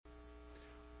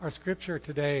Our scripture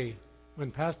today, when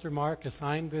Pastor Mark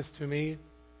assigned this to me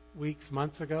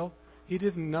months ago, he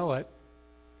didn't know it,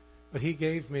 but he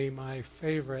gave me my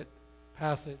favorite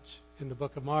passage in the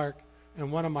book of Mark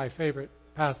and one of my favorite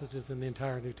passages in the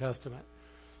entire New Testament.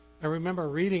 I remember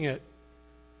reading it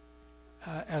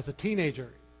as a teenager.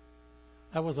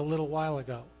 That was a little while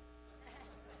ago.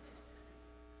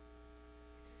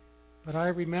 But I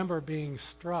remember being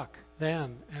struck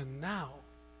then and now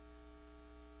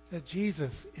that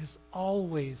Jesus is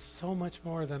always so much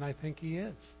more than I think He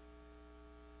is.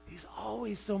 He's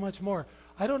always so much more.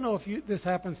 I don't know if this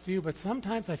happens to you, but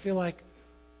sometimes I feel like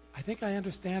I think I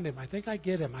understand Him. I think I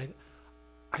get Him.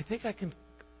 I think I can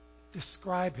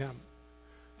describe Him.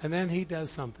 And then He does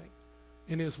something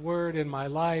in His Word, in my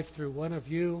life, through one of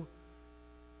you,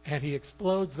 and He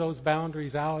explodes those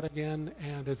boundaries out again,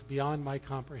 and it's beyond my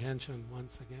comprehension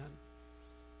once again.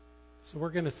 So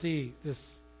we're going to see this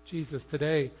Jesus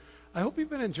today. I hope you've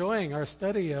been enjoying our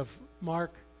study of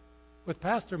Mark with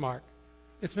Pastor Mark.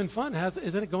 It's been fun.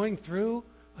 Isn't it, going through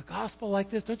a gospel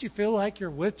like this? Don't you feel like you're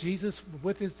with Jesus,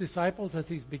 with His disciples as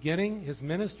He's beginning His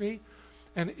ministry?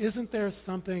 And isn't there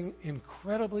something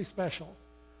incredibly special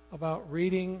about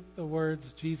reading the words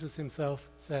Jesus Himself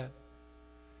said?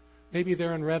 Maybe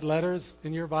they're in red letters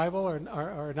in your Bible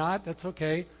or not. That's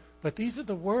okay. But these are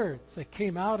the words that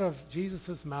came out of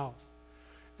Jesus' mouth.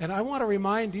 And I want to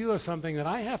remind you of something that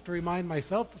I have to remind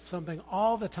myself of something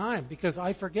all the time because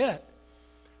I forget.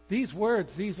 These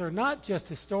words, these are not just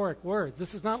historic words.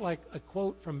 This is not like a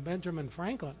quote from Benjamin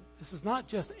Franklin. This is not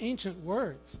just ancient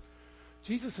words.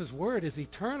 Jesus' word is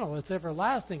eternal. It's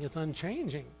everlasting. It's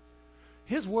unchanging.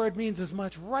 His word means as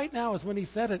much right now as when He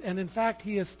said it. And in fact,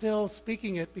 He is still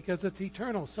speaking it because it's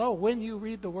eternal. So when you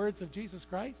read the words of Jesus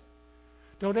Christ,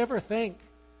 don't ever think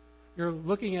you're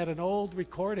looking at an old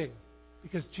recording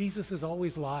because Jesus is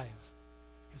always live.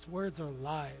 His words are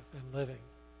live and living.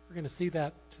 We're going to see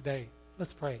that today.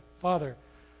 Let's pray. Father,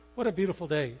 what a beautiful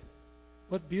day.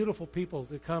 What beautiful people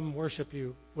to come worship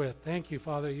You with. Thank You,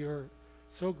 Father. You're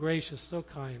so gracious, so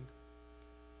kind.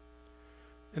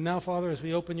 And now, Father, as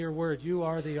we open Your word, You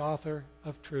are the author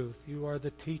of truth. You are the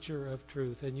teacher of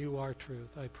truth, and You are truth.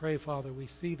 I pray, Father, we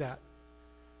see that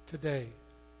today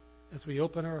as we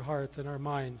open our hearts and our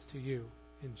minds to You.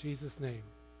 In Jesus' name,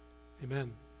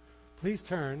 amen. Please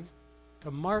turn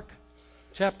to Mark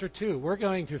chapter 2. We're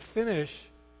going to finish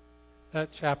that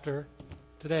chapter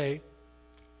today.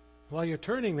 While you're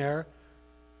turning there,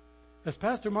 as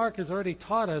Pastor Mark has already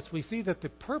taught us, we see that the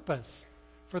purpose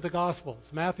for the Gospels,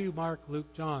 Matthew, Mark, Luke,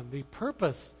 John, the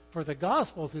purpose for the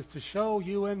Gospels is to show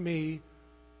you and me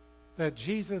that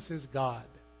Jesus is God.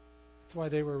 That's why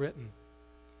they were written.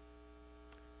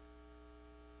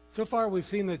 So far we've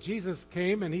seen that Jesus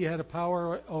came and He had a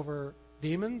power over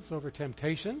demons, over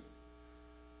temptation,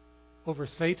 over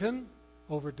Satan,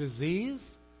 over disease,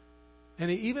 and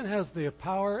He even has the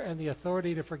power and the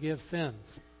authority to forgive sins.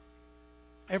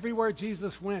 Everywhere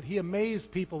Jesus went, He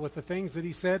amazed people with the things that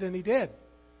He said and He did.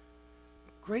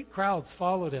 Great crowds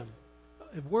followed Him.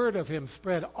 The word of Him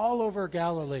spread all over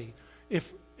Galilee.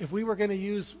 If we were going to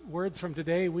use words from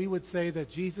today, we would say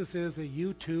that Jesus is a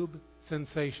YouTube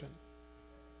sensation.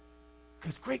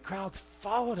 Because great crowds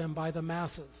followed Him by the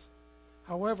masses.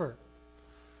 However,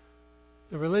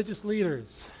 the religious leaders,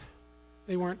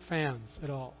 they weren't fans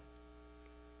at all.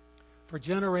 For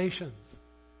generations,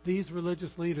 these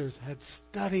religious leaders had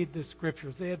studied the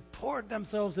Scriptures. They had poured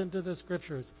themselves into the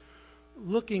Scriptures,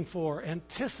 looking for,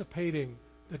 anticipating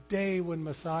the day when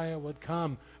Messiah would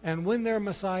come. And when their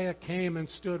Messiah came and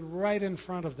stood right in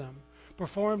front of them,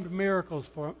 performed miracles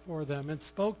for them, and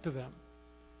spoke to them,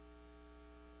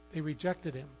 they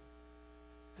rejected Him.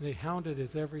 And they hounded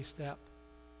His every step.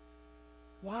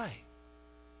 Why?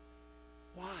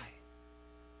 Why?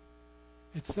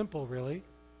 It's simple, really.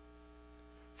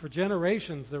 For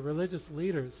generations, the religious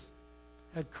leaders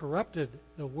had corrupted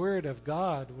the Word of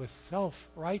God with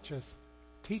self-righteous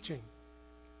teaching.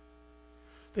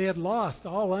 They had lost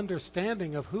all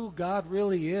understanding of who God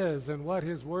really is and what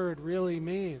His Word really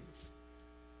means.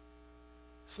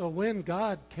 So when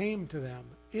God came to them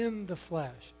in the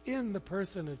flesh, in the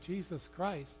person of Jesus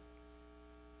Christ,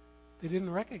 they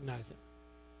didn't recognize Him.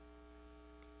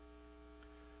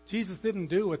 Jesus didn't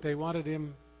do what they wanted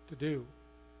Him to do.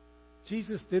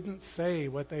 Jesus didn't say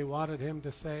what they wanted Him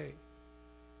to say.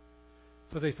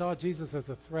 So they saw Jesus as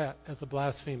a threat, as a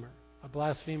blasphemer. A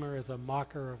blasphemer is a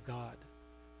mocker of God.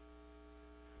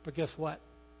 But guess what?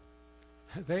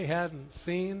 They hadn't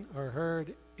seen or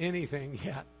heard anything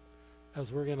yet,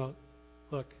 as we're going to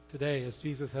look today, as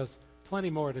Jesus has plenty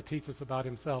more to teach us about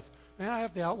Himself. May I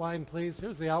have the outline, please?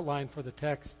 Here's the outline for the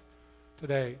text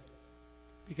today.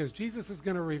 Because Jesus is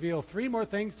going to reveal 3 more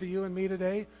things to you and me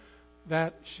today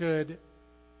that should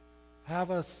have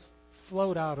us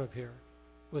float out of here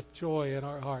with joy in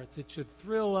our hearts. It should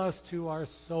thrill us to our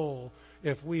soul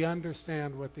if we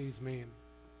understand what these mean.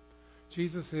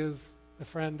 Jesus is the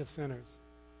friend of sinners.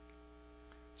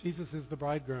 Jesus is the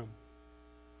bridegroom.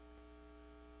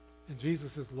 And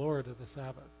Jesus is Lord of the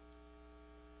Sabbath.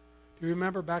 Do you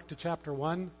remember back to chapter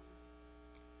 1?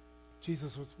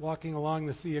 Jesus was walking along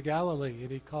the Sea of Galilee,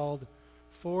 and he called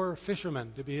 4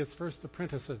 fishermen to be his first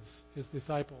apprentices, his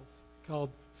disciples. He called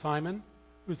Simon,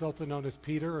 who's also known as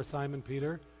Peter or Simon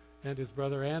Peter, and his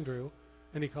brother Andrew.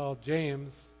 And he called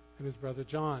James and his brother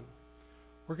John.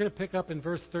 We're going to pick up in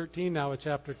verse 13 now of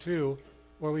chapter 2,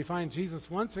 where we find Jesus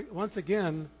once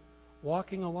again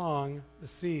walking along the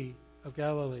Sea of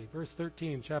Galilee. Verse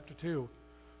 13, chapter 2.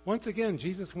 Once again,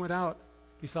 Jesus went out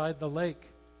beside the lake.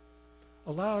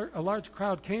 A large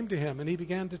crowd came to him, and he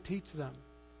began to teach them.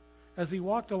 As he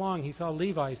walked along, he saw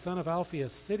Levi, son of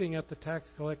Alphaeus, sitting at the tax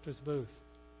collector's booth.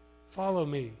 "Follow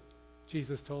me,"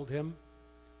 Jesus told him.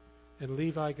 And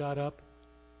Levi got up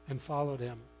and followed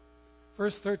him.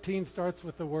 Verse 13 starts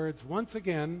with the words, "Once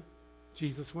again,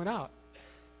 Jesus went out."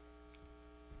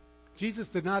 Jesus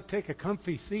did not take a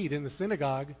comfy seat in the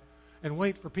synagogue and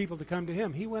wait for people to come to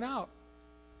him. He went out.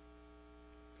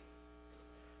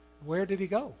 Where did he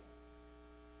go?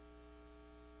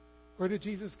 Where did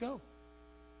Jesus go?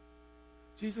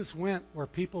 Jesus went where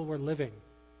people were living,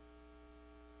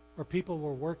 where people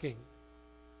were working,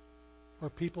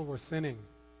 where people were sinning,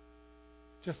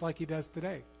 just like he does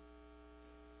today.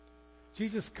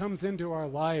 Jesus comes into our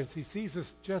lives. He sees us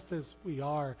just as we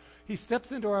are. He steps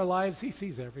into our lives. He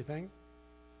sees everything.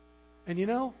 And you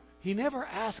know, he never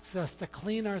asks us to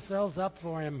clean ourselves up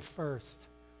for him first.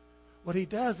 What he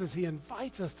does is he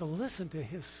invites us to listen to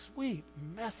his sweet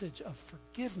message of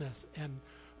forgiveness and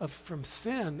from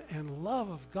sin and love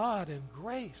of God and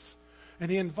grace. And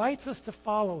he invites us to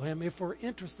follow him if we're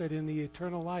interested in the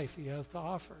eternal life he has to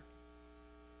offer.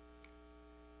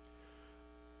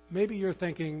 Maybe you're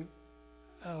thinking,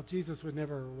 "Oh, Jesus would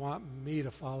never want me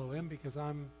to follow him because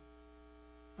I'm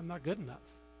not good enough."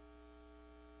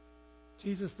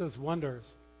 Jesus does wonders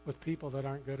with people that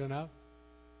aren't good enough.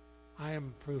 I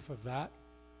am proof of that.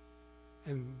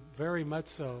 And very much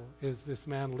so is this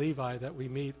man Levi that we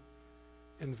meet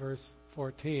in verse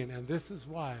 14. And this is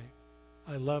why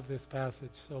I love this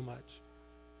passage so much.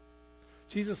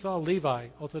 Jesus saw Levi,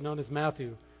 also known as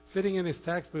Matthew, sitting in his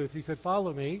tax booth. He said,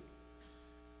 "Follow me."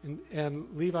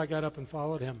 And Levi got up and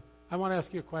followed him. I want to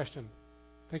ask you a question.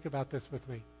 Think about this with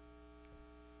me.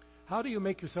 How do you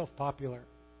make yourself popular?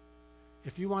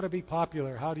 If you want to be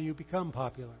popular, how do you become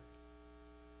popular?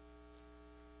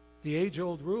 The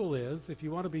age-old rule is, if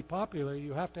you want to be popular,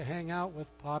 you have to hang out with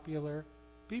popular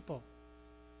people.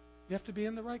 You have to be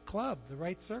in the right club, the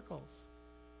right circles.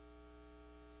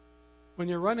 When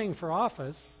you're running for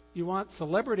office, you want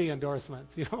celebrity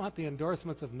endorsements. You don't want the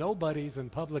endorsements of nobodies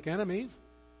and public enemies.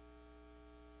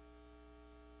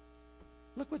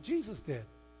 Look what Jesus did.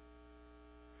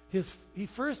 He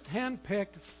first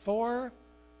handpicked 4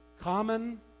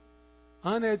 common,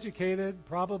 uneducated,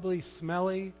 probably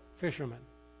smelly fishermen.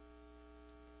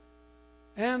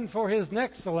 And for his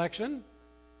next selection,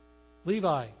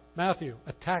 Levi, Matthew,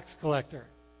 a tax collector.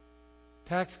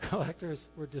 Tax collectors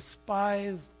were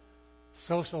despised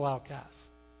social outcasts.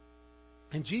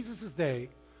 In Jesus' day,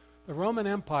 the Roman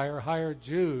Empire hired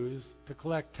Jews to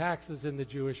collect taxes in the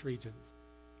Jewish regions.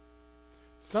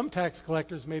 Some tax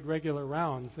collectors made regular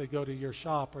rounds. They go to your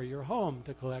shop or your home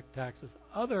to collect taxes.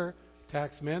 Other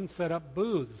taxmen set up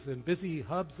booths in busy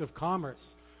hubs of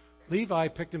commerce. Levi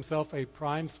picked himself a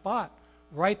prime spot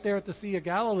right there at the Sea of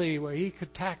Galilee where he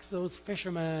could tax those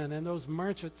fishermen and those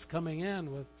merchants coming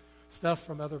in with stuff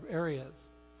from other areas.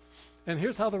 And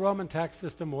here's how the Roman tax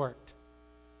system worked.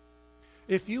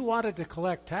 If you wanted to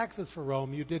collect taxes for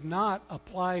Rome, you did not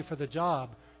apply for the job.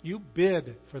 You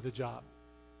bid for the job.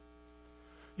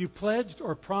 You pledged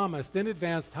or promised in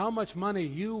advance how much money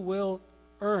you will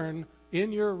earn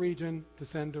in your region to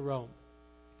send to Rome.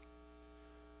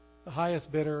 The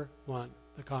highest bidder won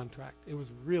the contract. It was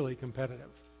really competitive.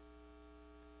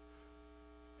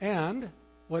 And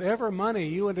whatever money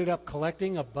you ended up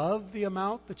collecting above the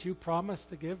amount that you promised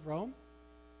to give Rome,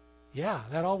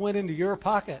 that all went into your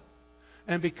pocket.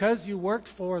 And because you worked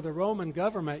for the Roman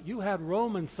government, you had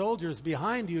Roman soldiers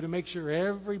behind you to make sure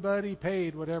everybody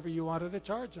paid whatever you wanted to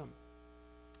charge them.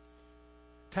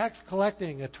 Tax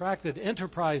collecting attracted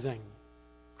enterprising,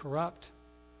 corrupt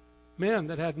men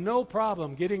that had no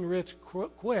problem getting rich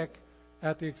quick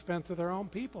at the expense of their own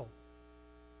people.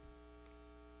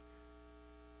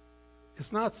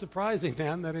 It's not surprising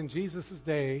then that in Jesus'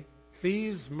 day,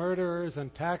 thieves, murderers,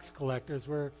 and tax collectors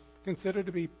were considered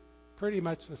to be pretty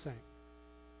much the same.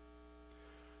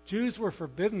 Jews were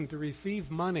forbidden to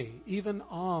receive money, even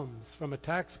alms, from a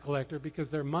tax collector because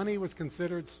their money was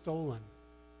considered stolen.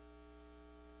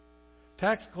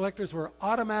 Tax collectors were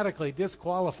automatically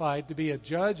disqualified to be a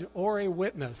judge or a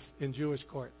witness in Jewish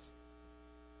courts.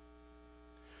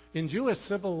 In Jewish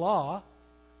civil law,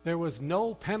 there was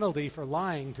no penalty for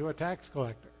lying to a tax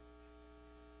collector.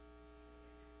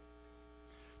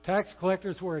 Tax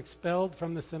collectors were expelled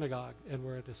from the synagogue and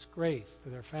were a disgrace to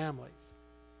their families.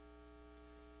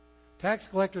 Tax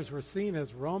collectors were seen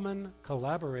as Roman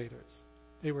collaborators.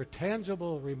 They were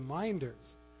tangible reminders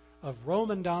of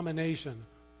Roman domination,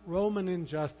 Roman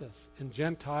injustice, and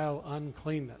Gentile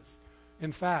uncleanness.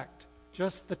 In fact,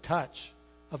 just the touch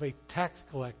of a tax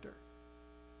collector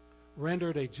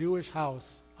rendered a Jewish house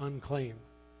unclean.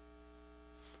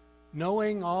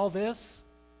 Knowing all this,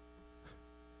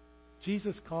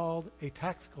 Jesus called a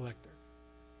tax collector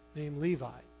named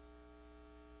Levi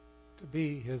to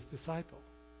be his disciple.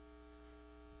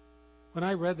 When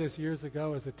I read this years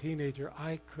ago as a teenager,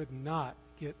 I could not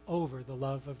get over the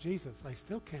love of Jesus. I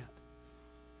still can't.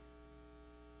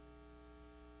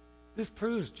 This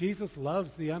proves Jesus loves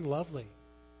the unlovely.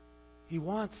 He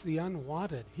wants the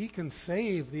unwanted. He can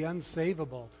save the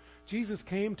unsavable. Jesus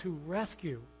came to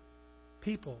rescue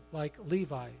people like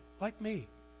Levi, like me,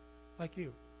 like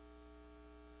you.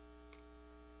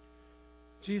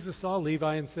 Jesus saw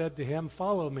Levi and said to him,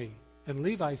 "Follow me." And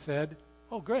Levi said,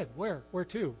 "Oh, good. Where? Where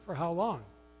to? For how long?"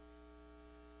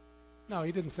 No,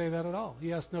 he didn't say that at all.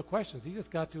 He asked no questions. He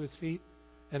just got to his feet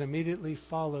and immediately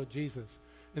followed Jesus.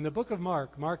 In the book of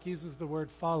Mark, Mark uses the word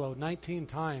follow 19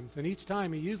 times, and each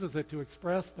time he uses it to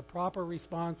express the proper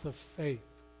response of faith.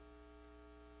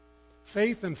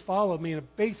 Faith and follow mean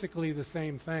basically the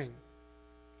same thing.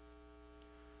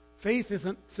 Faith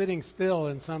isn't sitting still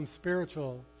in some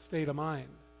spiritual state of mind.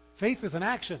 Faith is an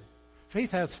action.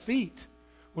 Faith has feet.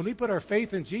 When we put our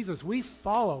faith in Jesus, we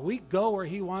follow. We go where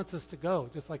he wants us to go,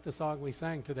 just like the song we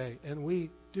sang today, and we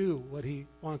do what he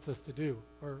wants us to do,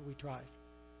 or we try.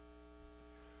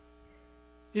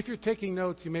 If you're taking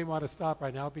notes, you may want to stop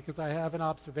right now because I have an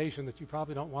observation that you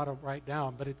probably don't want to write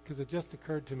down, but because it just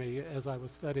occurred to me as I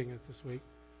was studying it this week.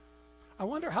 I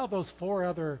wonder how those 4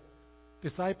 other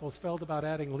disciples felt about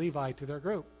adding Levi to their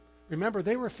group. Remember,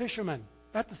 they were fishermen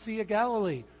at the Sea of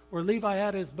Galilee, where Levi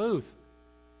had his booth.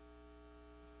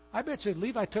 I bet you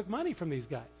Levi took money from these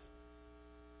guys.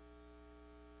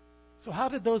 So how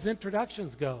did those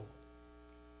introductions go?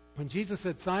 When Jesus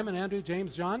said, "Simon, Andrew,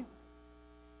 James, John,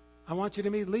 I want you to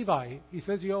meet Levi." He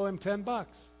says you owe him $10.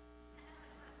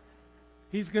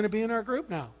 He's going to be in our group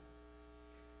now.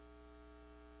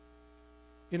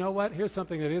 You know what? Here's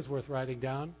something that is worth writing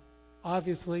down.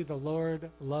 Obviously, the Lord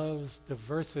loves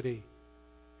diversity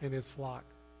in his flock.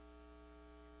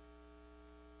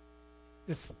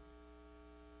 This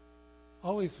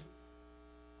always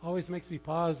makes me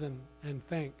pause and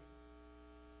think,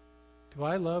 do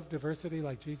I love diversity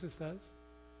like Jesus does?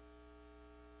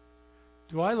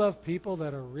 Do I love people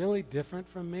that are really different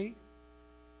from me?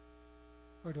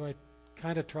 Or do I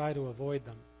kind of try to avoid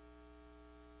them?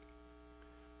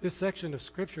 This section of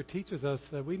Scripture teaches us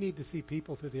that we need to see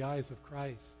people through the eyes of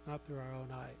Christ, not through our own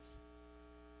eyes.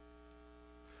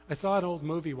 I saw an old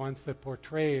movie once that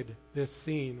portrayed this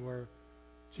scene where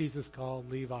Jesus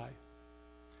called Levi.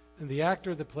 And the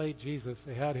actor that played Jesus,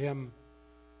 they had him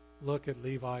look at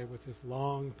Levi with this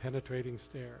long, penetrating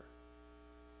stare.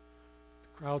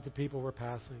 Crowds of people were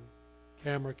passing.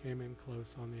 Camera came in close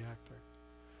on the actor.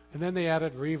 And then they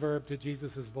added reverb to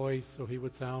Jesus' voice so he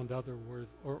would sound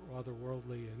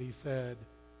otherworldly. And he said,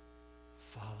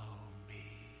 "Follow me."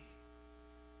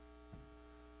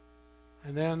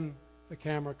 And then the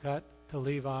camera cut to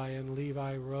Levi, and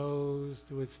Levi rose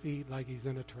to his feet like he's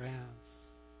in a trance.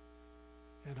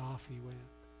 And off he went.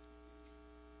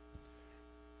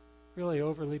 Really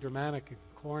overly dramatic and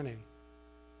corny.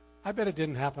 I bet it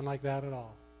didn't happen like that at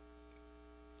all.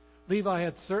 Levi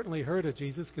had certainly heard of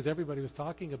Jesus because everybody was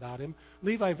talking about him.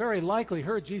 Levi very likely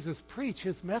heard Jesus preach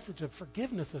his message of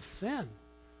forgiveness of sin.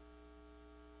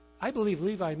 I believe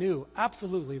Levi knew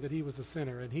absolutely that he was a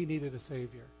sinner and he needed a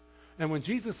Savior. And when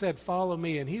Jesus said, "Follow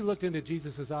me," and he looked into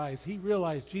Jesus' eyes, he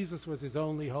realized Jesus was his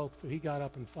only hope, so he got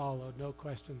up and followed, no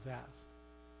questions asked.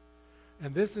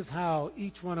 And this is how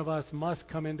each one of us must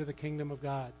come into the kingdom of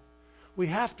God. We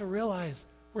have to realize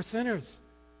we're sinners.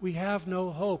 We have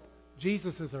no hope.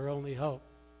 Jesus is our only hope.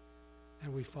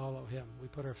 And we follow him. We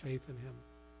put our faith in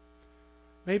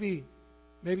him.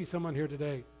 Maybe someone here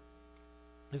today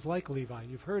is like Levi.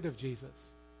 You've heard of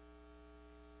Jesus.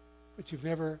 but you've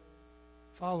never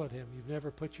followed him. You've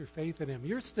never put your faith in him.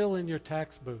 You're still in your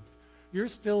tax booth. You're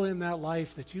still in that life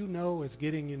that you know is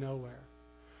getting you nowhere.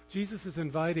 Jesus is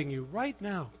inviting you right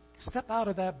now. Step out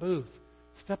of that booth.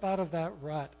 Step out of that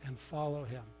rut and follow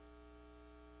him,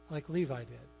 like Levi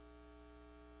did.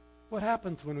 What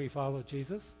happens when we follow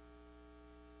Jesus?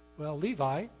 Well,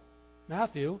 Levi,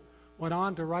 Matthew, went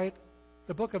on to write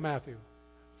the book of Matthew,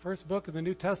 first book of the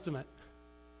New Testament.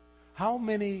 How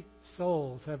many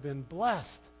souls have been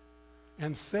blessed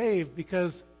and saved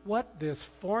because what this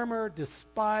former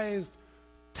despised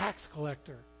tax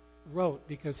collector wrote,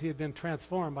 because he had been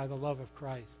transformed by the love of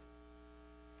Christ.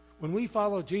 When we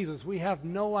follow Jesus, we have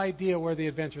no idea where the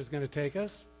adventure is going to take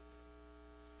us.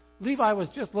 Levi was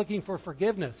just looking for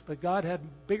forgiveness, but God had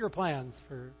bigger plans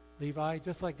for Levi,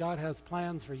 just like God has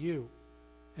plans for you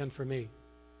and for me.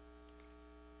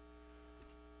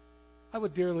 I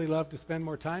would dearly love to spend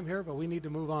more time here, but we need to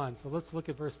move on. So let's look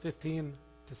at verse 15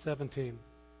 to 17.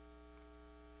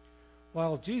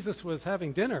 While Jesus was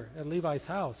having dinner at Levi's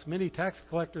house, many tax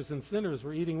collectors and sinners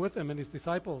were eating with him and his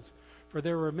disciples, for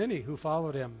there were many who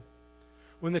followed him.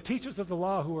 When the teachers of the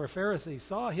law, who were Pharisees,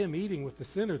 saw him eating with the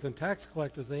sinners and tax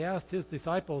collectors, they asked his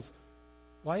disciples,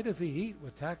 "Why does he eat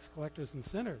with tax collectors and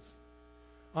sinners?"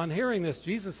 On hearing this,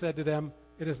 Jesus said to them,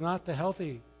 "It is not the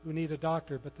healthy who need a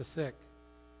doctor, but the sick.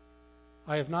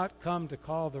 I have not come to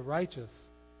call the righteous,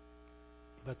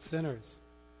 but sinners."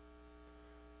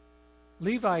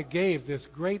 Levi gave this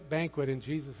great banquet in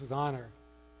Jesus' honor.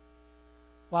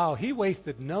 Wow, he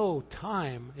wasted no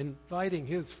time inviting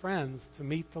his friends to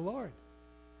meet the Lord.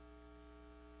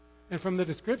 And from the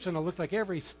description, it looks like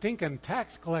every stinking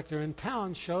tax collector in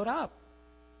town showed up.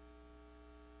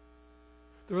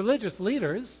 The religious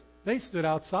leaders, they stood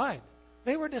outside.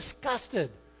 They were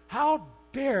disgusted. How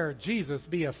dare Jesus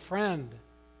be a friend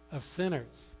of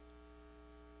sinners?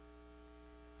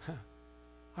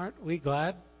 Aren't we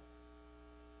glad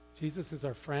Jesus is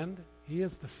our friend? He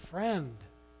is the friend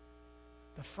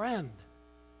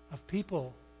of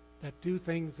people that do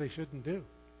things they shouldn't do.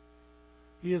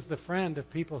 He is the friend of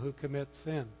people who commit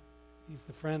sin. He's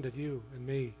the friend of you and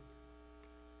me.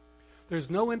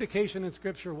 There's no indication in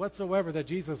Scripture whatsoever that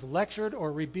Jesus lectured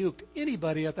or rebuked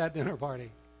anybody at that dinner party.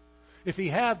 If he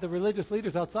had, the religious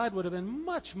leaders outside would have been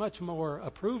much, much more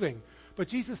approving. But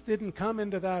Jesus didn't come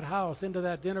into that house, into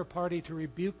that dinner party to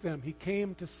rebuke them. He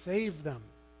came to save them.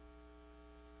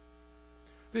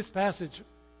 This passage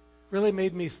really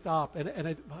made me stop,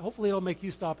 and hopefully it'll make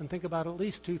you stop and think about at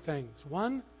least two things.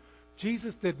 One,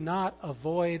 Jesus did not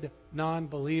avoid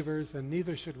non-believers, and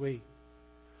neither should we.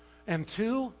 And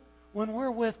two, when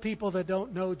we're with people that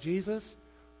don't know Jesus,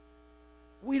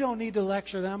 we don't need to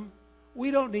lecture them. We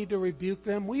don't need to rebuke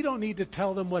them. We don't need to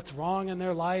tell them what's wrong in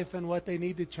their life and what they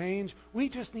need to change. We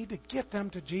just need to get them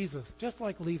to Jesus, just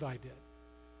like Levi did.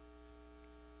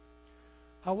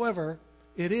 However,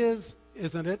 it is,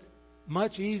 isn't it,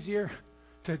 much easier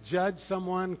to judge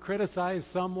someone, criticize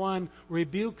someone,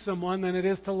 rebuke someone than it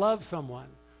is to love someone.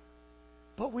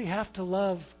 But we have to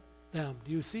love them.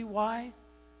 Do you see why?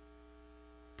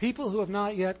 People who have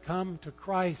not yet come to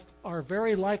Christ are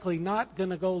very likely not going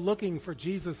to go looking for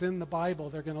Jesus in the Bible.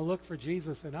 They're going to look for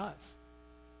Jesus in us.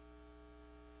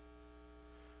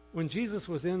 When Jesus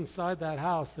was inside that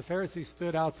house, the Pharisees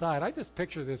stood outside. I just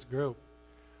picture this group.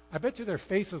 I bet you their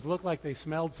faces looked like they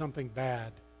smelled something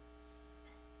bad.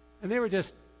 And they were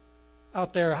just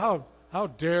out there, how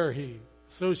dare he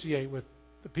associate with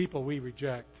the people we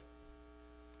reject?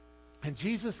 And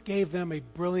Jesus gave them a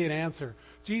brilliant answer.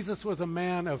 Jesus was a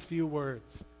man of few words.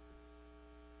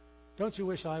 Don't you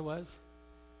wish I was?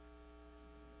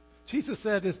 Jesus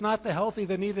said, "It's not the healthy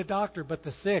that need a doctor, but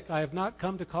the sick. I have not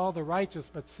come to call the righteous,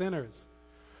 but sinners."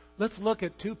 Let's look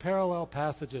at two parallel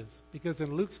passages, because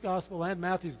in Luke's Gospel and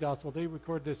Matthew's Gospel, they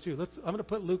record this too. I'm going to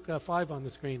put Luke 5 on the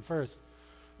screen first.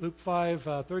 Luke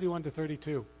 5, 31 to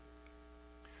 32.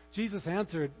 Jesus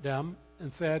answered them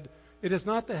and said, "It is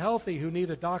not the healthy who need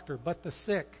a doctor, but the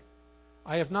sick.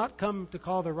 I have not come to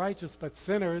call the righteous, but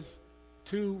sinners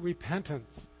to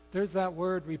repentance." There's that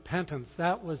word, repentance.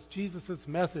 That was Jesus'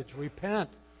 message. Repent.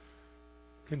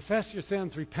 Confess your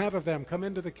sins. Repent of them. Come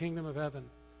into the kingdom of heaven.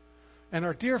 And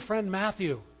our dear friend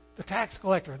Matthew, the tax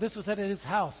collector, this was at his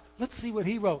house. Let's see what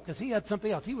he wrote, because he had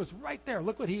something else. He was right there.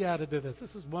 Look what he added to this.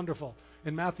 This is wonderful.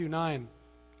 In Matthew 9.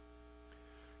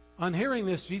 On hearing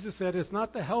this, Jesus said, "It's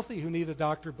not the healthy who need a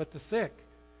doctor, but the sick."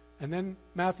 And then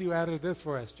Matthew added this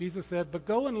for us. Jesus said, "But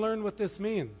go and learn what this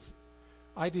means.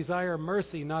 I desire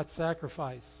mercy, not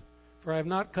sacrifice, for I have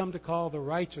not come to call the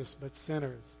righteous, but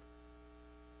sinners."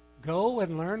 Go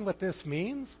and learn what this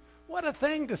means? What a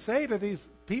thing to say to these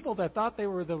people that thought they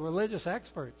were the religious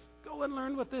experts. go and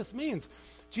learn what this means.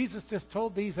 Jesus just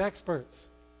told these experts,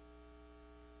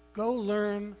 go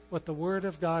learn what the Word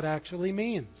of God actually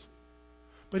means.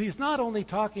 But he's not only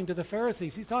talking to the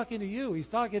Pharisees, he's talking to you, he's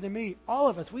talking to me, all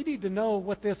of us. We need to know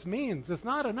what this means. It's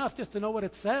not enough just to know what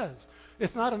it says.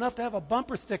 It's not enough to have a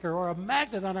bumper sticker or a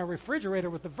magnet on our refrigerator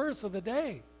with the verse of the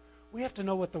day. We have to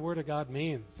know what the Word of God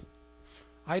means.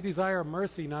 I desire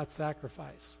mercy, not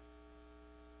sacrifice.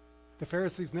 The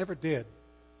Pharisees never did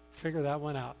figure that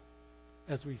one out,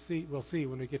 as we'll see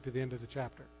when we get to the end of the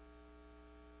chapter.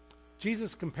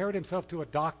 Jesus compared himself to a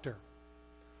doctor.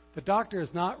 The doctor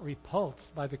is not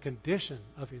repulsed by the condition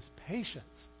of his patients.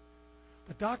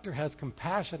 The doctor has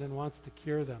compassion and wants to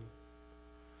cure them.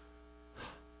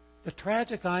 The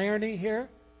tragic irony here,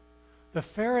 the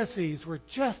Pharisees were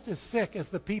just as sick as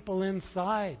the people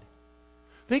inside.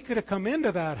 They could have come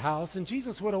into that house and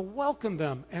Jesus would have welcomed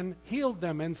them and healed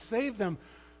them and saved them.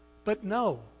 But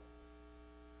no,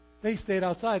 they stayed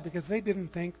outside because they didn't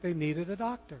think they needed a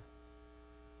doctor.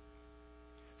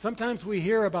 Sometimes we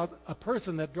hear about a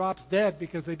person that drops dead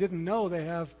because they didn't know they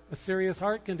have a serious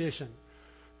heart condition.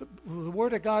 The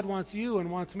Word of God wants you and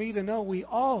wants me to know we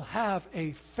all have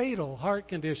a fatal heart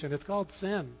condition. It's called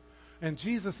sin. And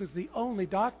Jesus is the only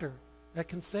doctor that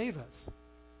can save us.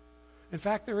 In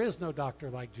fact, there is no doctor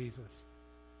like Jesus.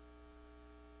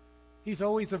 He's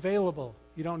always available.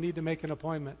 You don't need to make an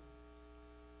appointment.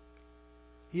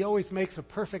 He always makes a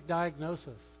perfect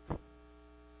diagnosis.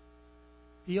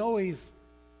 He always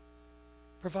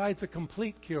provides a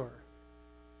complete cure.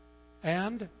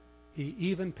 And he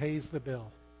even pays the bill.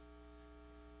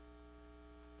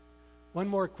 One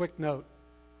more quick note,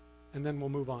 and then we'll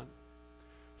move on.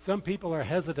 Some people are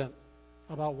hesitant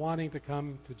about wanting to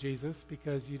come to Jesus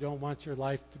because you don't want your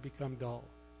life to become dull.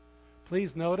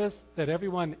 Please notice that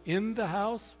everyone in the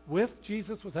house with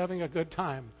Jesus was having a good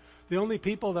time. The only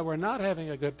people that were not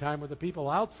having a good time were the people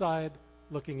outside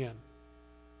looking in.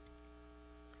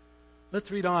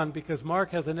 Let's read on because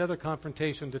Mark has another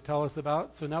confrontation to tell us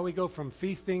about. So now we go from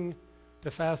feasting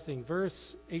to fasting. Verse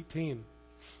 18.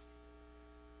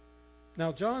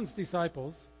 Now John's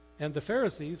disciples and the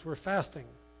Pharisees were fasting.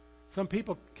 Some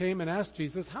people came and asked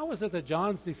Jesus, how is it that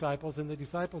John's disciples and the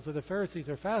disciples of the Pharisees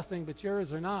are fasting, but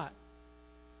yours are not?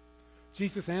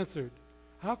 Jesus answered,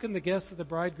 how can the guests of the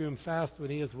bridegroom fast when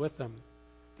he is with them?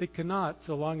 They cannot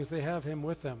so long as they have him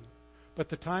with them. But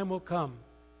the time will come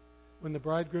when the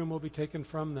bridegroom will be taken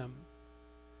from them.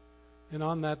 And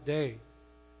on that day,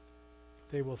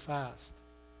 they will fast.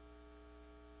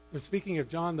 They're speaking of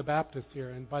John the Baptist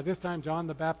here. And by this time, John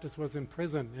the Baptist was in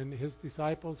prison, and his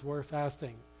disciples were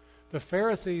fasting. The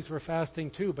Pharisees were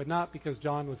fasting too, but not because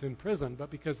John was in prison, but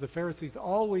because the Pharisees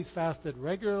always fasted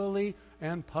regularly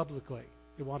and publicly.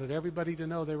 They wanted everybody to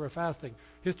know they were fasting.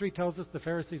 History tells us the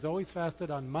Pharisees always fasted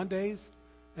on Mondays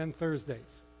and Thursdays.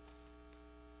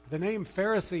 The name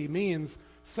Pharisee means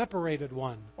separated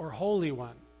one or holy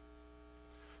one.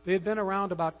 They had been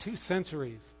around about 2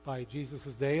 centuries by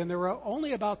Jesus' day, and there were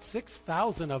only about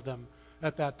 6,000 of them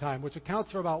at that time, which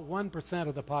accounts for about 1%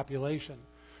 of the population.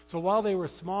 So while they were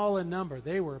small in number,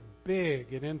 they were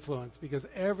big in influence because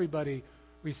everybody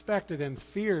respected and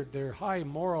feared their high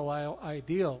moral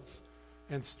ideals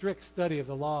and strict study of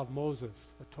the law of Moses,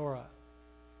 the Torah.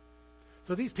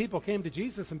 So these people came to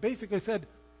Jesus and basically said,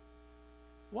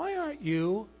 why aren't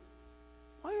you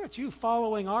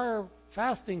following our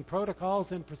fasting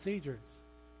protocols and procedures?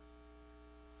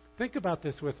 Think about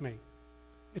this with me.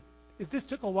 This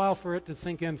took a while for it to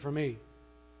sink in for me.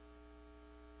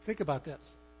 Think about this.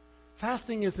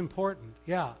 Fasting is important,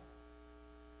 yeah.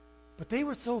 But they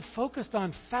were so focused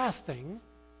on fasting,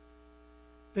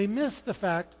 they missed the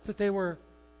fact that they were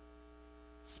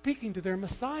speaking to their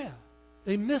Messiah.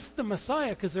 They missed the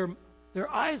Messiah because their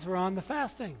eyes were on the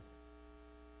fasting.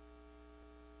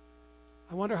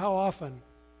 I wonder how often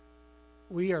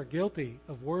we are guilty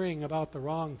of worrying about the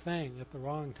wrong thing at the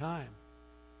wrong time.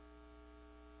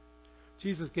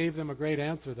 Jesus gave them a great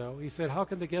answer, though. He said, how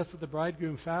can the guests of the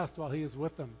bridegroom fast while he is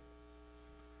with them?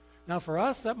 Now, for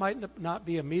us, that might not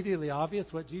be immediately obvious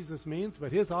what Jesus means,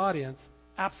 but his audience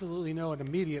absolutely know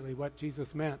immediately what Jesus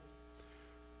meant.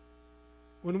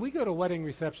 When we go to wedding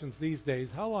receptions these days,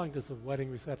 how long does a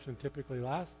wedding reception typically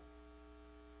last?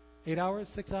 8 hours,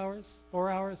 6 hours,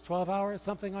 4 hours, 12 hours,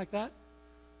 something like that?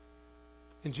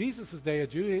 In Jesus' day, a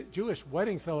Jewish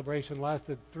wedding celebration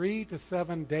lasted 3 to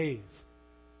 7 days.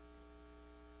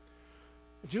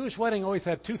 A Jewish wedding always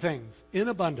had 2 things in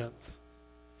abundance: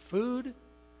 food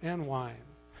and wine.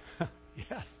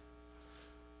 Yes.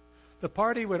 The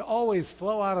party would always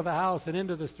flow out of the house and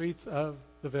into the streets of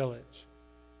the village.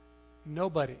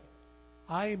 Nobody,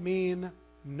 I mean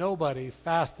nobody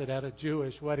fasted at a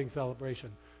Jewish wedding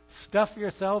celebration. Stuff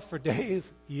yourself for days?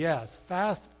 Yes.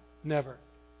 Fast? Never.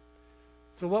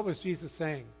 So what was Jesus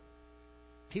saying?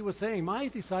 He was saying, my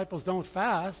disciples don't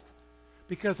fast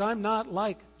because I'm not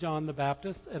like John the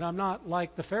Baptist and I'm not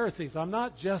like the Pharisees. I'm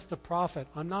not just a prophet.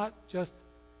 I'm not just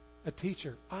a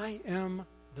teacher. I am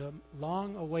the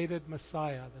long-awaited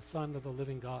Messiah, the Son of the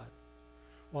living God.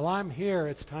 While I'm here,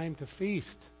 it's time to feast,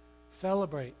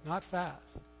 celebrate, not fast.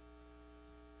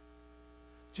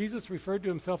 Jesus referred to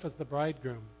himself as the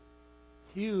bridegroom.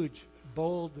 Huge,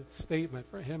 bold statement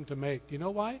for him to make. Do you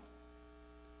know why?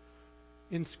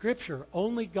 In Scripture,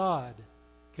 only God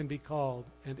can be called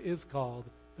and is called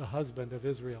the husband of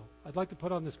Israel. I'd like to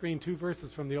put on the screen 2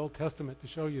 verses from the Old Testament to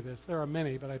show you this. There are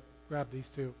many, but I grabbed these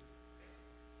 2.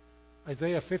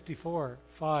 Isaiah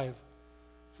 54:5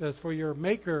 says, "For your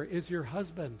Maker is your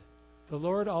husband. The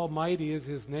Lord Almighty is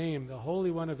his name. The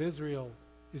Holy One of Israel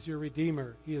is your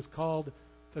Redeemer. He is called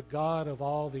the God of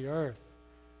all the earth."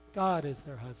 God is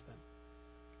their husband.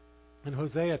 In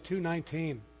Hosea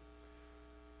 2:19,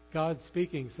 God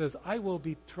speaking says, "I will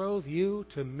betroth you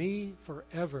to me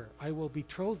forever. I will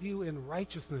betroth you in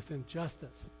righteousness and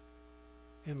justice,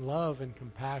 in love and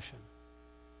compassion."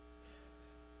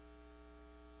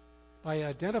 By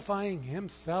identifying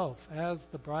himself as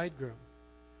the bridegroom,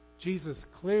 Jesus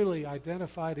clearly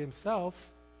identified himself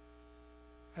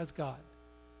as God.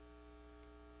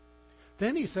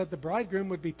 Then he said the bridegroom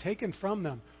would be taken from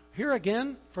them. Here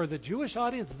again, for the Jewish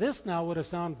audience, this now would have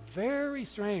sounded very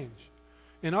strange.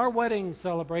 In our wedding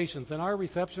celebrations, in our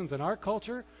receptions, in our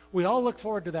culture, we all look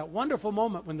forward to that wonderful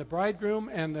moment when the bridegroom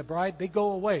and the bride, they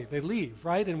go away, they leave,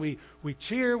 right? And we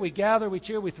cheer, we gather, we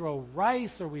cheer, we throw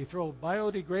rice or we throw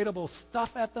biodegradable stuff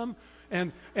at them,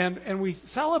 and we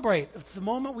celebrate. It's the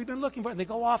moment we've been looking for. And they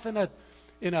go off in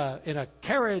a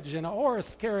carriage, in a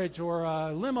horse carriage or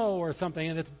a limo or something,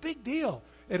 and it's a big deal.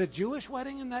 At a Jewish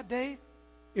wedding in that day,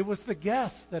 it was the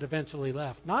guests that eventually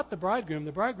left, not the bridegroom.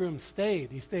 The bridegroom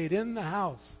stayed. He stayed in the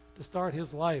house to start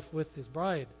his life with his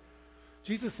bride.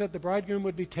 Jesus said the bridegroom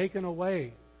would be taken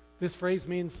away. This phrase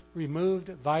means removed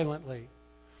violently.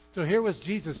 So here was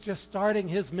Jesus just starting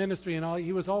his ministry, and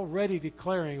he was already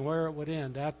declaring where it would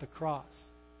end, at the cross,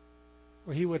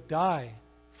 where he would die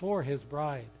for his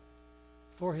bride,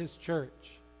 for his church,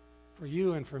 for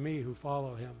you and for me who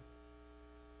follow him.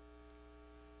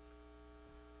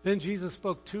 Then Jesus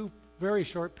spoke 2 very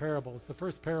short parables. The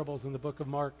first parables in the book of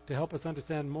Mark to help us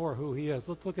understand more who he is.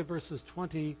 Let's look at verses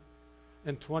 20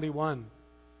 and 21.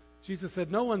 Jesus said,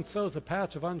 "No one sews a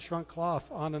patch of unshrunk cloth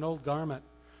on an old garment.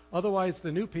 Otherwise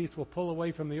the new piece will pull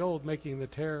away from the old, making the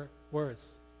tear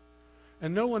worse.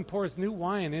 And no one pours new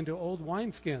wine into old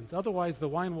wineskins. Otherwise the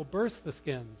wine will burst the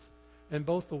skins, and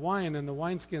both the wine and the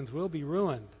wineskins will be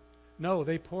ruined. No,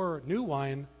 they pour new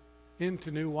wine into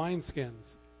new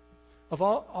wineskins."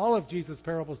 All of Jesus'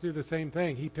 parables do the same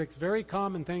thing. He picks very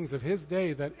common things of his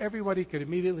day that everybody could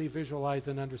immediately visualize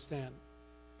and understand.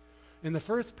 In the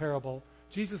first parable,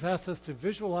 Jesus asks us to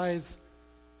visualize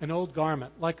an old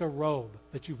garment, like a robe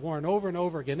that you've worn over and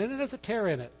over again, and it has a tear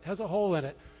in it, has a hole in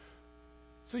it.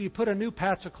 So you put a new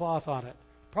patch of cloth on it.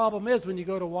 The problem is when you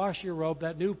go to wash your robe,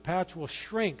 that new patch will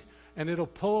shrink, and it'll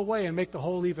pull away and make the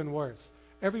hole even worse.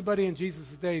 Everybody in Jesus'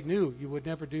 day knew you would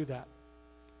never do that.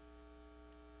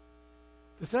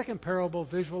 The second parable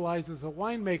visualizes a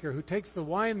winemaker who takes the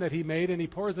wine that he made and he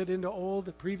pours it into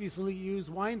old, previously used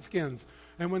wineskins.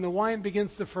 And when the wine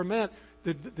begins to ferment,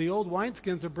 the old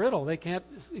wineskins are brittle. They can't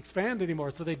expand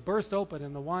anymore, so they burst open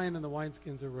and the wine and the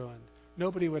wineskins are ruined.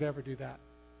 Nobody would ever do that.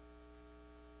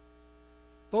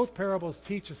 Both parables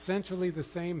teach essentially the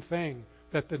same thing,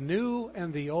 that the new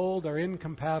and the old are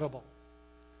incompatible.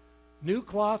 New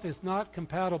cloth is not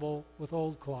compatible with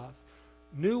old cloth.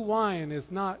 New wine is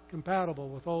not compatible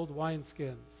with old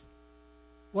wineskins.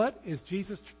 What is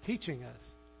Jesus teaching us?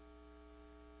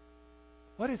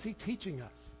 What is he teaching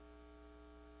us?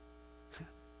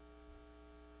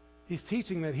 He's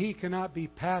teaching that he cannot be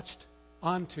patched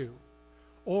onto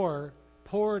or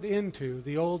poured into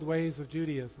the old ways of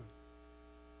Judaism.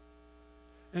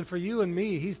 And for you and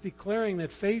me, he's declaring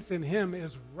that faith in him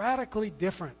is radically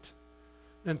different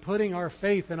than putting our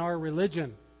faith in our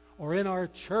religion or in our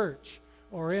church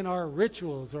or in our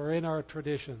rituals, or in our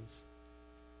traditions,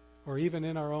 or even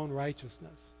in our own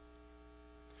righteousness.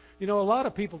 You know, a lot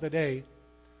of people today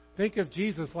think of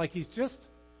Jesus like he's just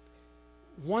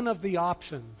one of the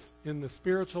options in the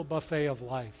spiritual buffet of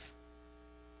life.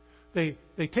 They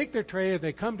take their tray and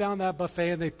they come down that buffet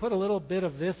and they put a little bit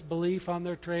of this belief on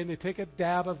their tray and they take a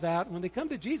dab of that. And when they come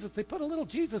to Jesus, they put a little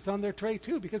Jesus on their tray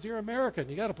too, because you're American.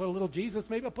 You got to put a little Jesus.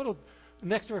 Maybe I'll put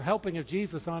an extra helping of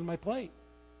Jesus on my plate.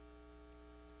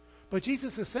 But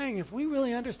Jesus is saying, if we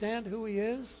really understand who He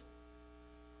is,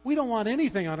 we don't want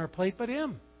anything on our plate but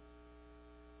Him.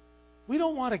 We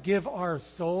don't want to give our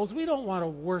souls. We don't want to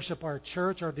worship our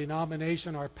church, our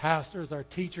denomination, our pastors, our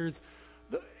teachers,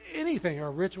 anything,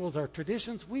 our rituals, our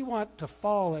traditions. We want to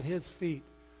fall at His feet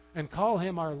and call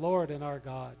Him our Lord and our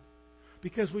God,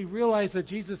 because we realize that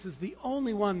Jesus is the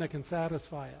only one that can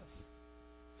satisfy us.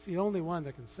 It's the only one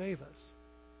that can save us.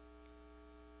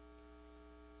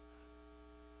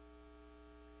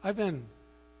 I've been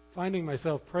finding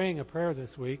myself praying a prayer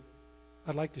this week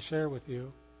I'd like to share with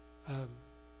you.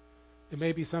 It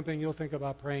may be something you'll think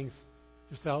about praying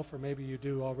yourself, or maybe you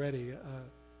do already.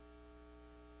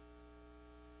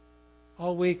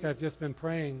 All week I've just been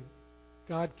praying,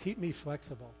 God, keep me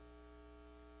flexible.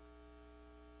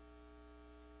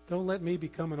 Don't let me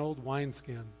become an old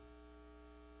wineskin.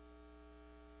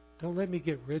 Don't let me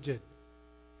get rigid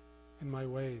in my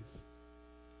ways.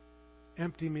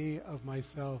 Empty me of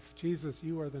myself. Jesus,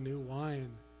 you are the new wine.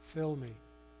 Fill me.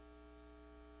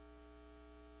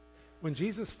 When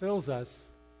Jesus fills us,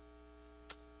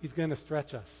 He's going to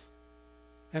stretch us.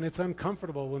 And it's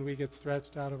uncomfortable when we get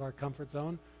stretched out of our comfort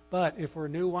zone. But if we're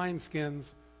new wineskins,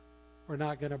 we're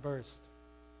not going to burst.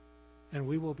 And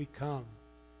we will become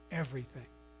everything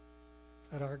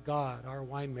that our God, our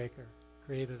winemaker,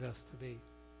 created us to be.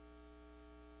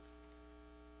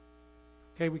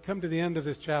 Okay, we come to the end of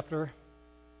this chapter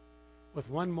with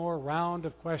one more round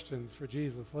of questions for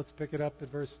Jesus. Let's pick it up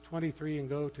at verse 23 and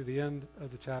go to the end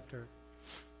of the chapter.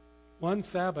 One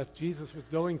Sabbath, Jesus was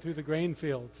going through the grain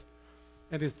fields,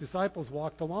 and His disciples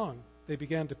walked along. They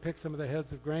began to pick some of the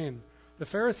heads of grain. The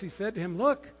Pharisees said to Him,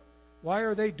 "Look, why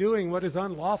are they doing what is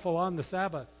unlawful on the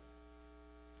Sabbath?"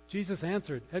 Jesus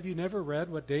answered, "Have you never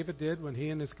read what David did when he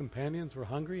and his companions were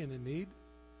hungry and in need?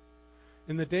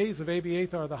 In the days of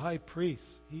Abiathar the high priest,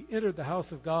 he entered the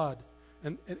house of God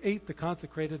and ate the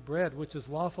consecrated bread, which is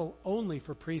lawful only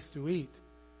for priests to eat.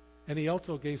 And he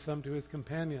also gave some to his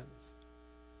companions.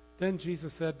 Then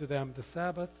Jesus said to them, the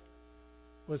Sabbath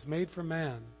was made for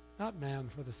man, not man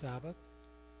for the Sabbath.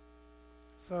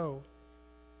 So,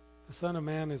 the Son of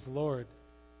Man is Lord,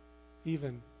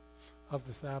 even of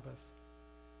the Sabbath."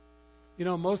 You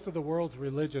know, most of the world's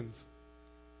religions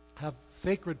have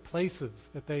sacred places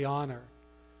that they honor.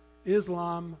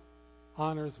 Islam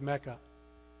honors Mecca.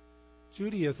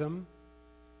 Judaism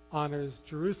honors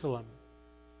Jerusalem.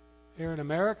 Here in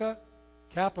America,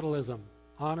 capitalism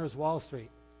honors Wall Street.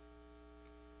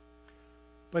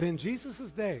 But in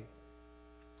Jesus' day,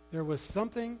 there was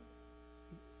something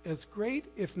as great,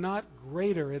 if not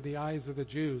greater, in the eyes of the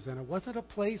Jews. And it wasn't a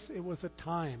place, it was a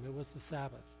time. It was the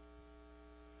Sabbath.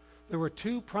 There were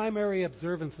two primary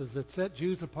observances that set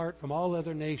Jews apart from all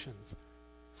other nations: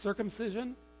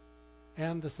 circumcision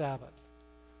and the Sabbath.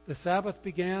 The Sabbath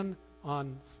began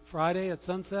on Friday at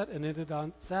sunset and ended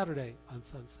on Saturday on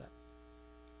sunset.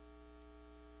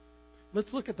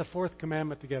 Let's look at the fourth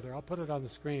commandment together. I'll put it on the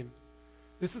screen.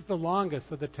 This is the longest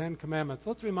of the 10 commandments.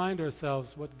 Let's remind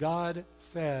ourselves what God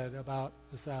said about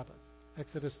the Sabbath.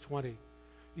 Exodus 20.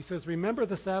 He says, "Remember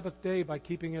the Sabbath day by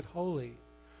keeping it holy.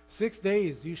 6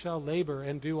 days you shall labor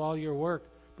and do all your work,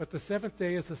 but the seventh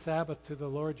day is a Sabbath to the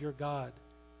Lord your God.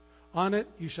 On it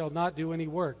you shall not do any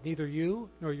work, neither you,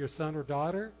 nor your son or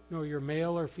daughter, nor your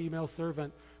male or female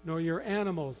servant, nor your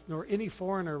animals, nor any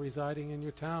foreigner residing in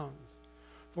your towns.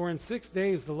 For in 6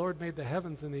 days the Lord made the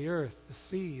heavens and the earth, the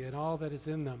sea, and all that is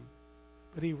in them.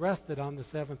 But He rested on the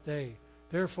seventh day.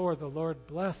 Therefore the Lord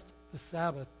blessed the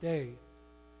Sabbath day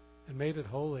and made it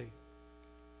holy."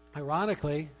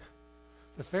 Ironically,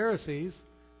 the Pharisees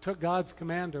took God's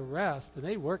command to rest, and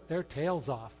they worked their tails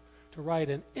off to write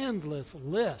an endless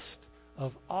list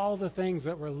of all the things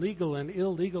that were legal and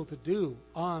illegal to do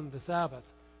on the Sabbath.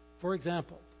 For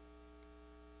example,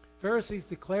 Pharisees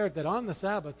declared that on the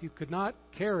Sabbath you could not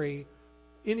carry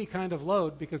any kind of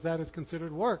load because that is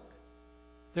considered work.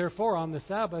 Therefore, on the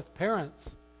Sabbath, parents,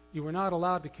 you were not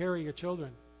allowed to carry your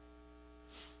children.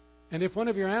 And if one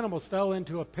of your animals fell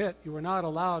into a pit, you were not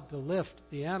allowed to lift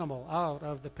the animal out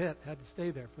of the pit, had to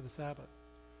stay there for the Sabbath.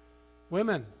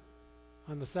 Women,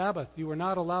 on the Sabbath, you were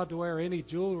not allowed to wear any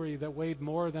jewelry that weighed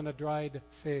more than a dried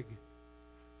fig.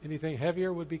 Anything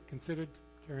heavier would be considered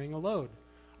carrying a load.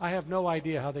 I have no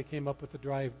idea how they came up with the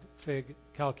dried fig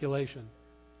calculation.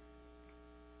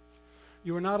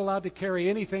 You were not allowed to carry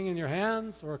anything in your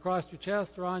hands or across your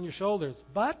chest or on your shoulders.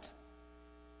 But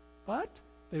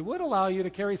they would allow you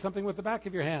to carry something with the back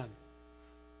of your hand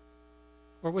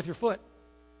or with your foot.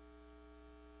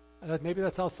 Maybe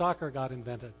that's how soccer got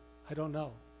invented. I don't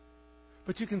know.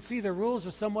 But you can see the rules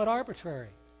are somewhat arbitrary.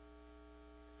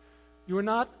 You were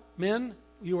not, men,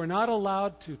 you were not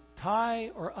allowed to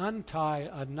tie or untie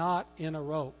a knot in a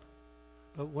rope.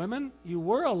 But women, you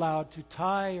were allowed to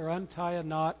tie or untie a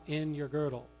knot in your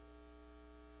girdle.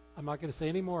 I'm not going to say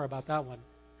any more about that one.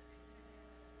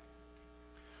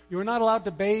 You were not allowed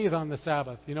to bathe on the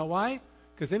Sabbath. You know why?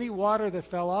 Because any water that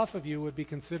fell off of you would be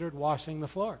considered washing the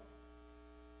floor.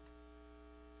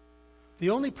 The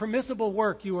only permissible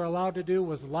work you were allowed to do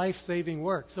was life-saving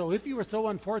work. So if you were so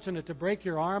unfortunate to break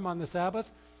your arm on the Sabbath,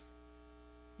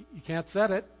 you can't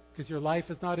set it because your life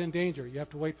is not in danger. You have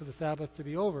to wait for the Sabbath to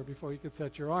be over before you could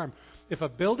set your arm. If a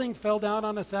building fell down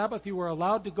on a Sabbath, you were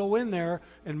allowed to go in there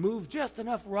and move just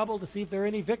enough rubble to see if there are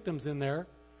any victims in there.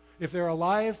 If they're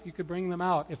alive, you could bring them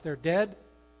out. If they're dead,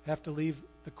 you have to leave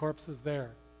the corpses there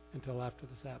until after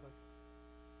the Sabbath.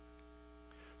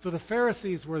 So the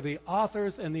Pharisees were the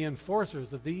authors and the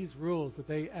enforcers of these rules that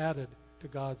they added to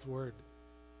God's Word.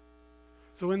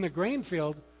 So in the grain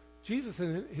field, Jesus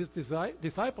and his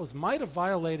disciples might have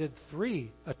violated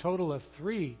a total of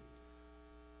three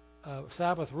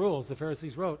Sabbath rules the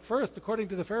Pharisees wrote. First, according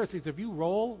to the Pharisees, if you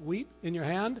roll wheat in your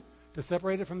hand to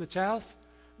separate it from the chaff,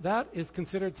 that is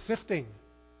considered sifting.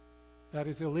 That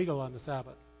is illegal on the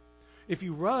Sabbath. If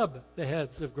you rub the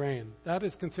heads of grain, that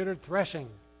is considered threshing.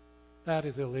 That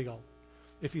is illegal.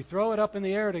 If you throw it up in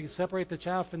the air to separate the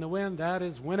chaff in the wind, that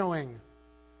is winnowing.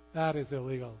 That is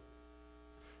illegal.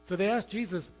 So they asked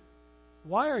Jesus,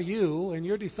 why are you and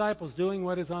your disciples doing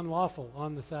what is unlawful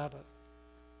on the Sabbath?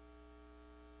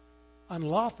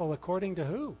 Unlawful according to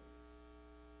who?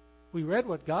 We read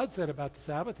what God said about the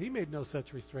Sabbath. He made no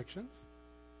such restrictions.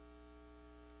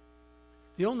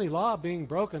 The only law being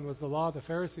broken was the law the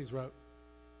Pharisees wrote.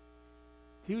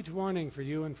 Huge warning for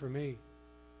you and for me.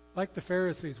 Like the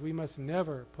Pharisees, we must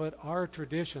never put our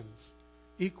traditions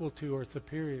equal to or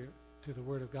superior to the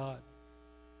Word of God.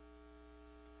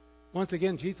 Once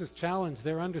again, Jesus challenged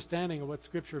their understanding of what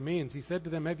Scripture means. He said to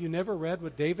them, have you never read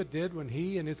what David did when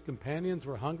he and his companions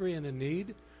were hungry and in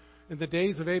need? In the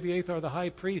days of Abiathar the high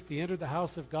priest, he entered the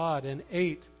house of God and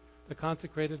ate the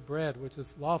consecrated bread, which is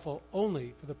lawful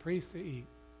only for the priest to eat.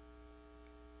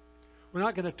 We're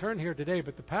not going to turn here today,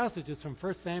 but the passage is from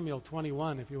 1 Samuel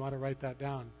 21, if you want to write that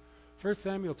down. 1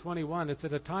 Samuel 21, it's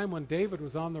at a time when David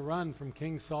was on the run from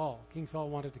King Saul. King Saul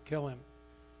wanted to kill him.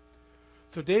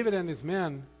 So David and his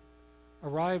men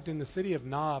arrived in the city of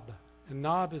Nob, and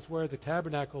Nob is where the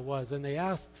tabernacle was, and they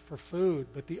asked for food,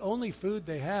 but the only food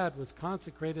they had was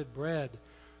consecrated bread.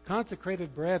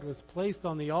 Consecrated bread was placed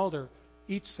on the altar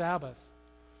each Sabbath,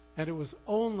 and it was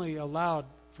only allowed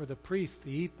for the priest to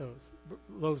eat those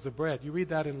loaves of bread. You read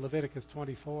that in Leviticus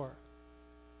 24.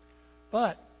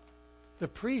 But the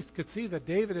priest could see that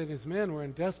David and his men were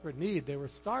in desperate need. They were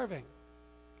starving.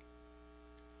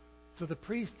 So the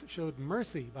priest showed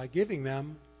mercy by giving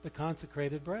them the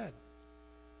consecrated bread.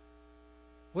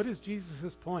 What is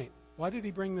Jesus' point? Why did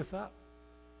he bring this up?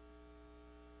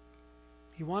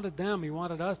 He wanted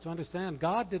us to understand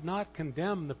God did not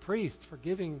condemn the priest for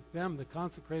giving them the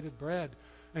consecrated bread,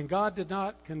 and God did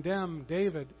not condemn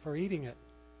David for eating it.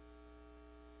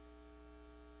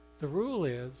 The rule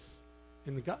is,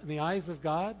 in the eyes of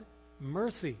God,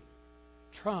 mercy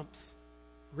trumps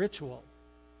ritual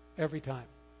every time.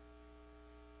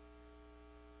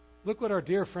 Look what our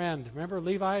dear friend, remember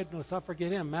Levi, let's not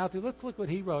forget him, Matthew, let's look what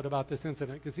he wrote about this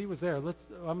incident, because he was there. I'm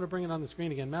going to bring it on the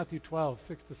screen again, Matthew 12,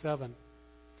 6-7.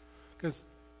 Because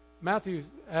Matthew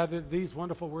added these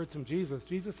wonderful words from Jesus.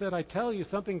 Jesus said, I tell you,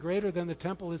 something greater than the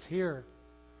temple is here.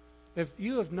 If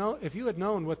you had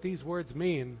known what these words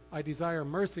mean, I desire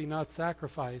mercy, not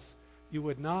sacrifice, you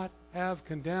would not have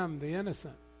condemned the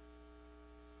innocent.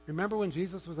 Remember when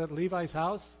Jesus was at Levi's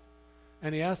house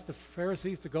and he asked the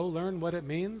Pharisees to go learn what it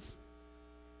means?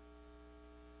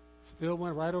 Still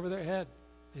went right over their head.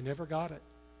 They never got it.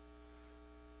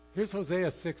 Here's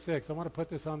Hosea 6:6. I want to put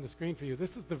this on the screen for you.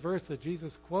 This is the verse that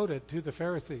Jesus quoted to the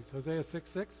Pharisees. Hosea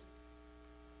 6:6.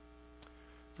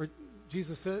 For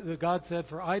Jesus said, God said,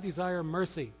 for I desire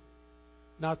mercy,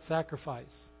 not sacrifice,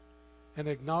 an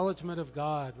acknowledgement of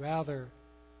God rather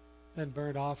than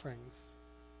burnt offerings.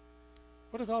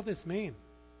 What does all this mean?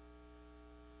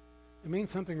 It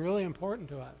means something really important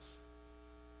to us.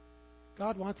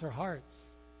 God wants our hearts.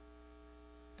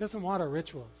 He doesn't want our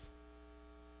rituals.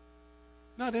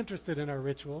 Not interested in our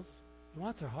rituals. He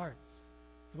wants our hearts.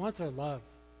 He wants our love.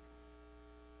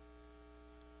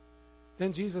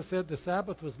 Then Jesus said the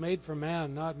Sabbath was made for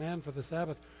man, not man for the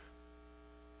Sabbath.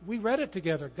 We read it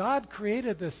together. God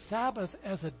created the Sabbath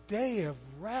as a day of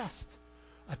rest,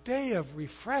 a day of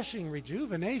refreshing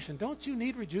rejuvenation. Don't you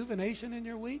need rejuvenation in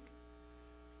your week?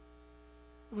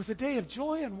 It was a day of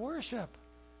joy and worship.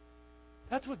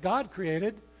 That's what God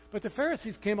created. But the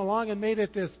Pharisees came along and made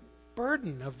it this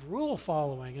burden of rule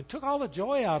following and took all the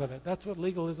joy out of it. That's what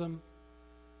legalism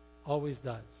always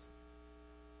does.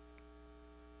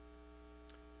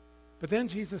 But then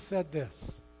Jesus said this.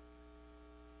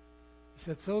 He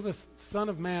said, so the Son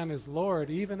of Man is Lord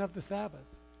even of the Sabbath.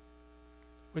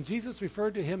 When Jesus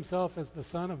referred to himself as the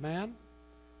Son of Man,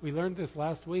 we learned this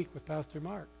last week with Pastor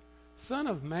Mark. Son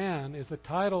of Man is a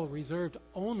title reserved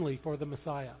only for the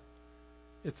Messiah.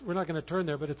 We're not going to turn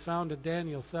there, but it's found in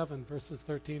Daniel 7, verses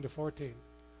 13 to 14.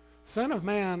 Son of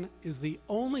Man is the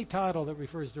only title that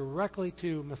refers directly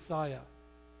to Messiah.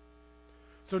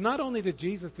 So not only did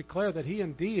Jesus declare that he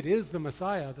indeed is the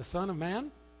Messiah, the Son of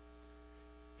Man,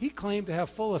 he claimed to have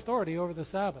full authority over the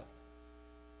Sabbath.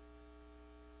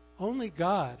 Only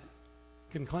God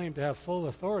can claim to have full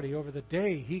authority over the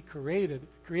day he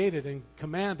created and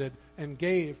commanded and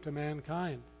gave to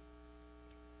mankind.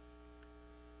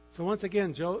 So once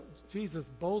again, Jesus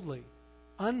boldly,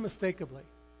 unmistakably,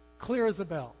 clear as a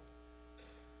bell,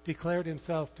 declared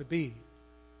himself to be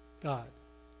God.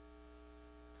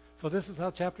 So this is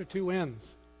how chapter 2 ends,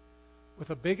 with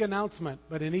a big announcement,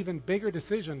 but an even bigger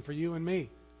decision for you and me.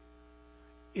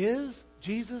 Is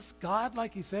Jesus God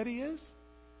like he said he is?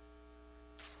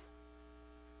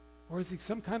 Or is he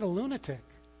some kind of lunatic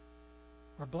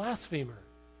or blasphemer?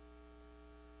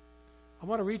 I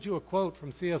want to read you a quote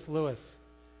from C.S. Lewis.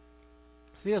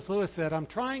 C.S. Lewis said, I'm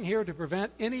trying here to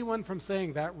prevent anyone from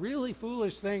saying that really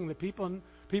foolish thing that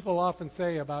people often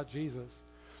say about Jesus.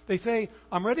 They say,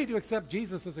 I'm ready to accept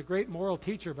Jesus as a great moral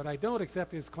teacher, but I don't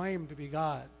accept his claim to be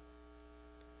God.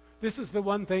 This is the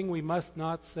one thing we must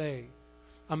not say.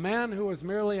 A man who was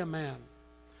merely a man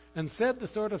and said the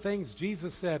sort of things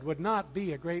Jesus said would not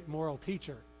be a great moral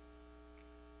teacher.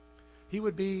 He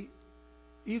would be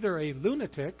either a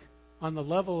lunatic on the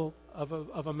level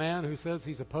of a man who says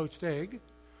he's a poached egg,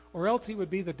 or else he would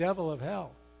be the devil of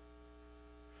hell.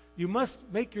 You must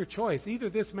make your choice. Either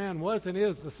this man was and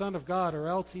is the Son of God, or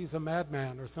else he's a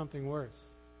madman or something worse.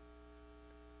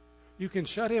 You can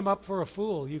shut him up for a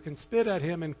fool. You can spit at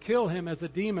him and kill him as a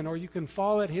demon, or you can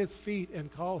fall at his feet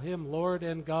and call him Lord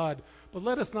and God. But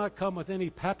let us not come with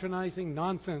any patronizing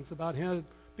nonsense about him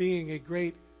being a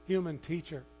great human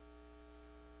teacher.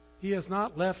 He has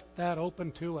not left that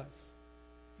open to us.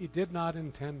 He did not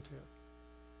intend to.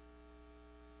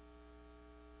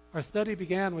 Our study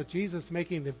began with Jesus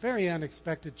making the very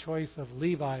unexpected choice of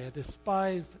Levi, a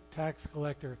despised tax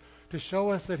collector, to show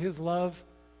us that his love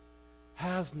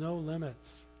has no limits.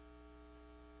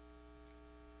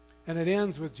 And it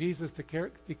ends with Jesus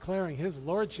declaring his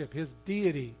lordship, his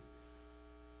deity,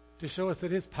 to show us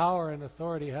that his power and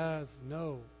authority has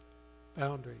no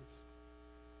boundaries.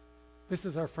 This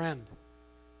is our friend.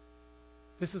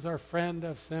 This is our friend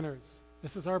of sinners.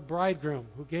 This is our bridegroom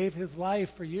who gave his life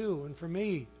for you and for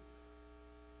me.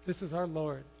 This is our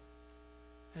Lord.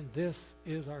 And this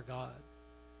is our God.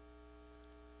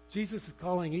 Jesus is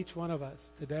calling each one of us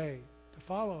today to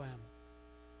follow him,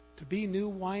 to be new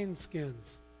wineskins,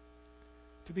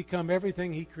 to become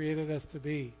everything he created us to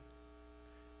be.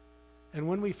 And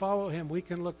when we follow him, we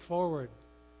can look forward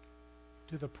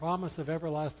to the promise of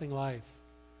everlasting life,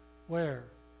 where,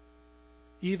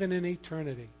 even in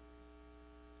eternity,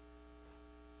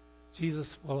 Jesus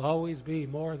will always be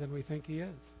more than we think he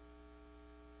is.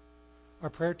 Our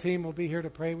prayer team will be here to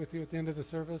pray with you at the end of the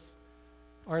service.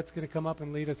 Art's going to come up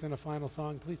and lead us in a final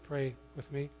song. Please pray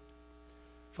with me.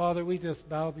 Father, we just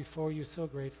bow before you, so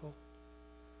grateful.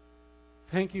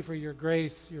 Thank you for your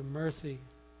grace, your mercy,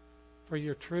 for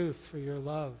your truth, for your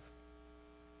love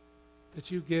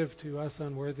that you give to us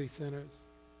unworthy sinners.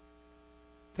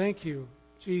 Thank you,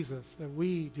 Jesus, that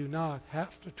we do not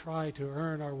have to try to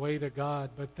earn our way to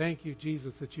God, but thank you,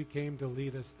 Jesus, that you came to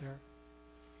lead us there.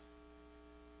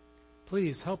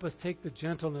 Please help us take the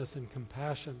gentleness and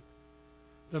compassion,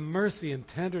 the mercy and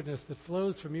tenderness that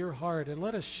flows from your heart, and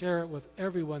let us share it with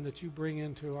everyone that you bring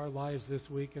into our lives this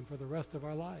week and for the rest of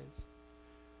our lives.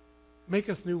 Make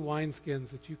us new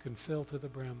wineskins that you can fill to the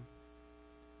brim.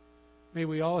 May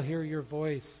we all hear your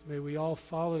voice. May we all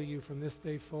follow you from this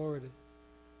day forward.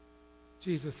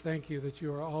 Jesus, thank you that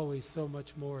you are always so much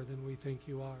more than we think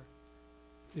you are.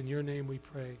 It's in your name we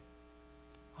pray.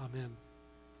 Amen.